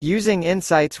Using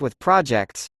insights with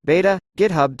projects, beta,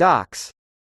 GitHub Docs.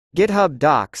 GitHub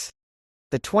Docs.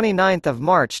 The 29th of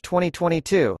March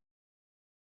 2022.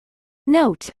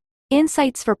 Note: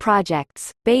 Insights for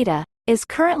Projects, beta, is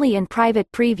currently in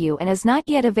private preview and is not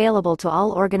yet available to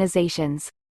all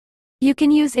organizations. You can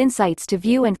use Insights to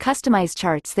view and customize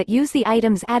charts that use the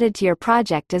items added to your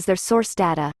project as their source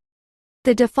data.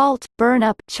 The default burn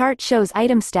up chart shows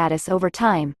item status over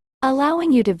time,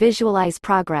 allowing you to visualize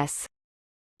progress.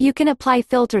 You can apply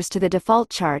filters to the default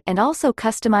chart and also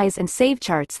customize and save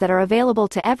charts that are available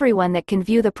to everyone that can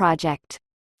view the project.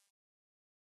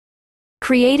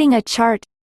 Creating a chart.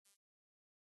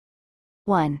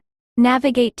 1.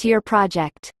 Navigate to your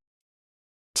project.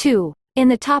 2. In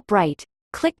the top right,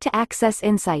 click to access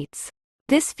Insights.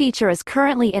 This feature is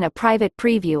currently in a private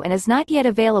preview and is not yet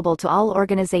available to all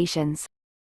organizations.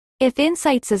 If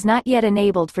Insights is not yet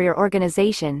enabled for your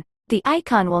organization, the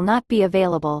icon will not be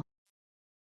available.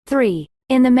 3.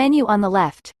 In the menu on the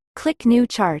left, click New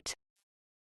Chart.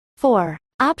 4.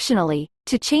 Optionally,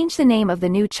 to change the name of the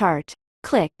new chart,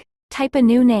 type a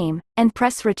new name, and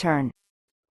press Return.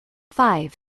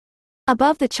 5.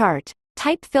 Above the chart,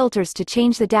 type filters to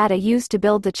change the data used to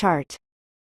build the chart.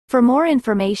 For more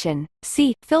information,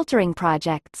 see Filtering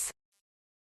Projects.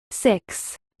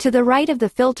 6. To the right of the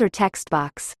filter text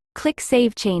box, click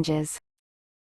Save Changes.